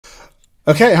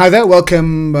Okay, hi there,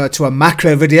 welcome to a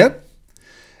macro video.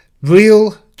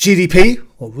 Real GDP,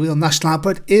 or real national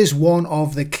output, is one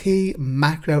of the key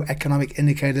macroeconomic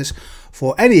indicators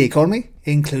for any economy,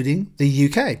 including the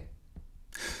UK.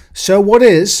 So what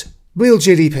is real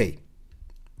GDP?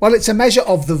 Well, it's a measure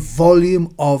of the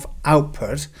volume of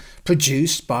output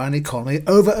produced by an economy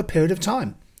over a period of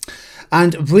time.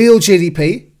 And real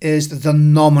GDP is the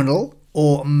nominal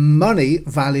or money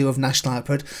value of national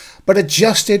output, but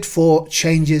adjusted for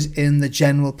changes in the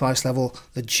general price level,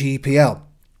 the GPL.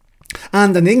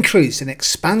 And an increase in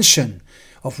expansion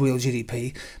of real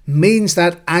GDP means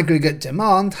that aggregate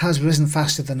demand has risen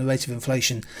faster than the rate of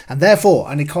inflation, and therefore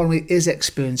an economy is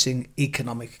experiencing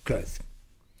economic growth.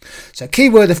 So key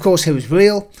word, of course, here is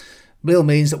real. Real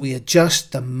means that we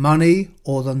adjust the money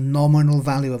or the nominal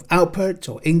value of output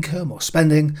or income or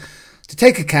spending to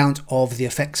take account of the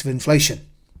effects of inflation.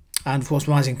 And of course,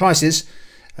 rising prices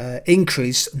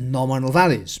increase nominal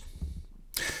values.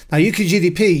 Now, UK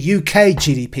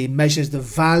GDP measures the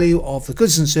value of the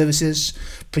goods and services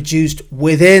produced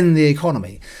within the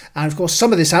economy. And of course,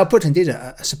 some of this output, indeed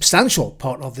a substantial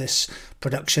part of this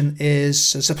production, is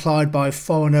supplied by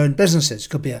foreign-owned businesses. It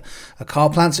could be a car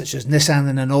plant such as Nissan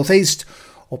in the northeast,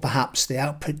 or perhaps the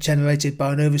output generated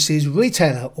by an overseas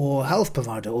retailer or health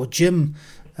provider or gym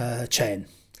chain.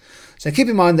 So keep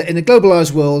in mind that in a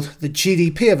globalised world, the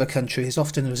GDP of a country is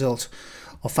often a result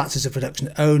of factors of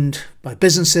production owned by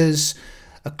businesses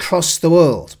across the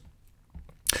world.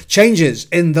 Changes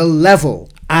in the level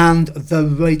and the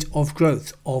rate of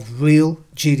growth of real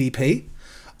GDP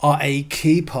are a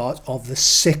key part of the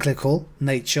cyclical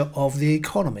nature of the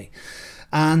economy.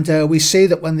 And we see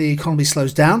that when the economy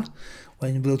slows down,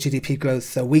 when real GDP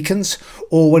growth weakens,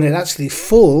 or when it actually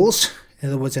falls, in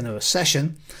other words, in a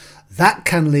recession, that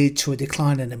can lead to a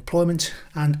decline in employment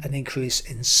and an increase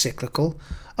in cyclical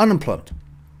unemployment.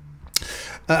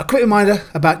 A quick reminder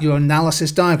about your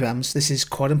analysis diagrams. This is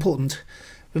quite important.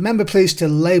 Remember, please, to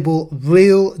label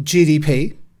real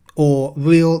GDP or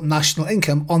real national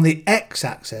income on the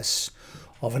x-axis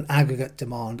of an aggregate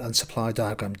demand and supply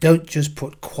diagram. Don't just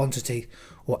put quantity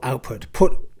or output.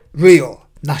 Put real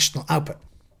national output.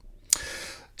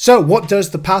 So what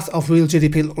does the path of real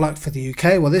GDP look like for the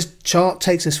UK? Well, this chart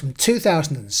takes us from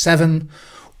 2007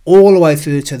 all the way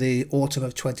through to the autumn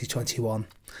of 2021.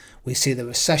 We see the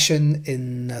recession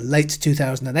in late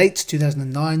 2008,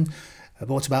 2009,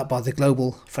 brought about by the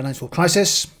global financial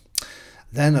crisis.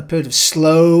 Then a period of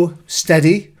slow,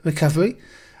 steady recovery.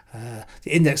 The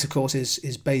index, of course,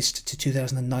 is based to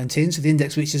 2019, so the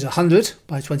index reaches 100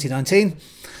 by 2019.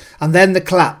 And then the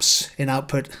collapse in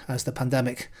output as the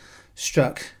pandemic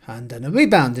struck, and then a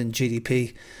rebound in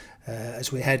GDP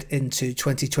as we head into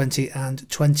 2020 and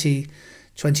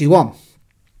 2021.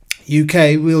 UK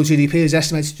real GDP is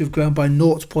estimated to have grown by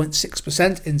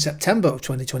 0.6% in September of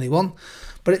 2021,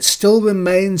 but it still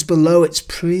remains below its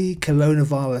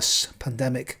pre-coronavirus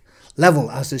pandemic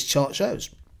level, as this chart shows.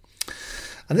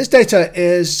 And this data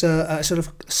is a sort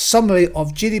of summary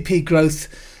of GDP growth,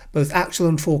 both actual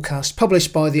and forecast,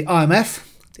 published by the IMF,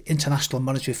 the International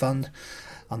Monetary Fund,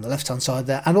 on the left-hand side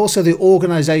there, and also the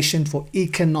Organisation for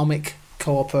Economic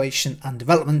Cooperation and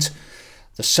Development,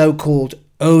 the so-called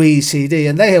OECD,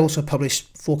 and they also publish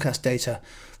forecast data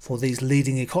for these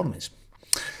leading economies.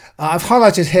 I've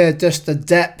highlighted here just the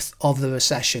depth of the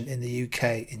recession in the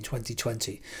UK in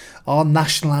 2020. Our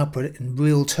national output in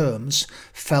real terms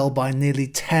fell by nearly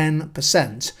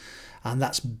 10%, and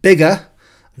that's bigger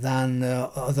than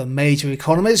other major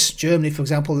economies. Germany, for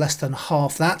example, less than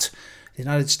half that. The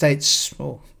United States,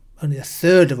 only a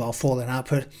third of our fall in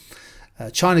output.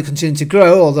 China continued to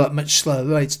grow, although at much slower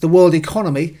rates. The world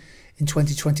economy in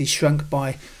 2020 shrunk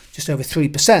by just over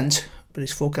 3%, but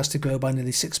is forecast to grow by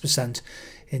nearly 6%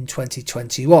 in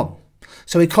 2021.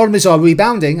 So economies are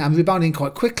rebounding, and rebounding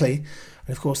quite quickly.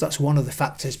 And of course, that's one of the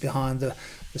factors behind the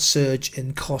surge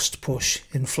in cost push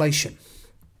inflation.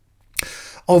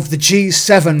 Of the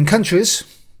G7 countries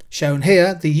shown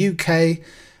here, the UK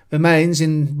remains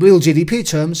in real GDP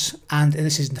terms, and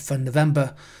this is for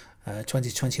November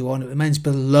 2021, it remains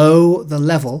below the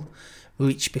level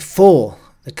reached before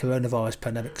the coronavirus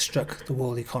pandemic struck the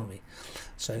world economy.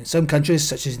 So in some countries,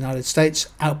 such as the United States,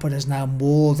 output has now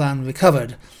more than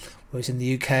recovered, whereas in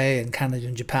the UK and Canada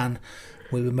and Japan,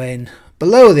 we remain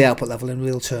below the output level in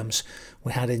real terms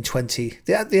we had at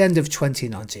the end of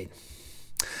 2019.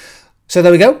 So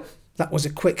there we go. That was a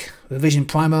quick revision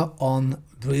primer on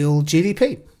real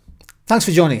GDP. Thanks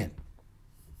for joining in.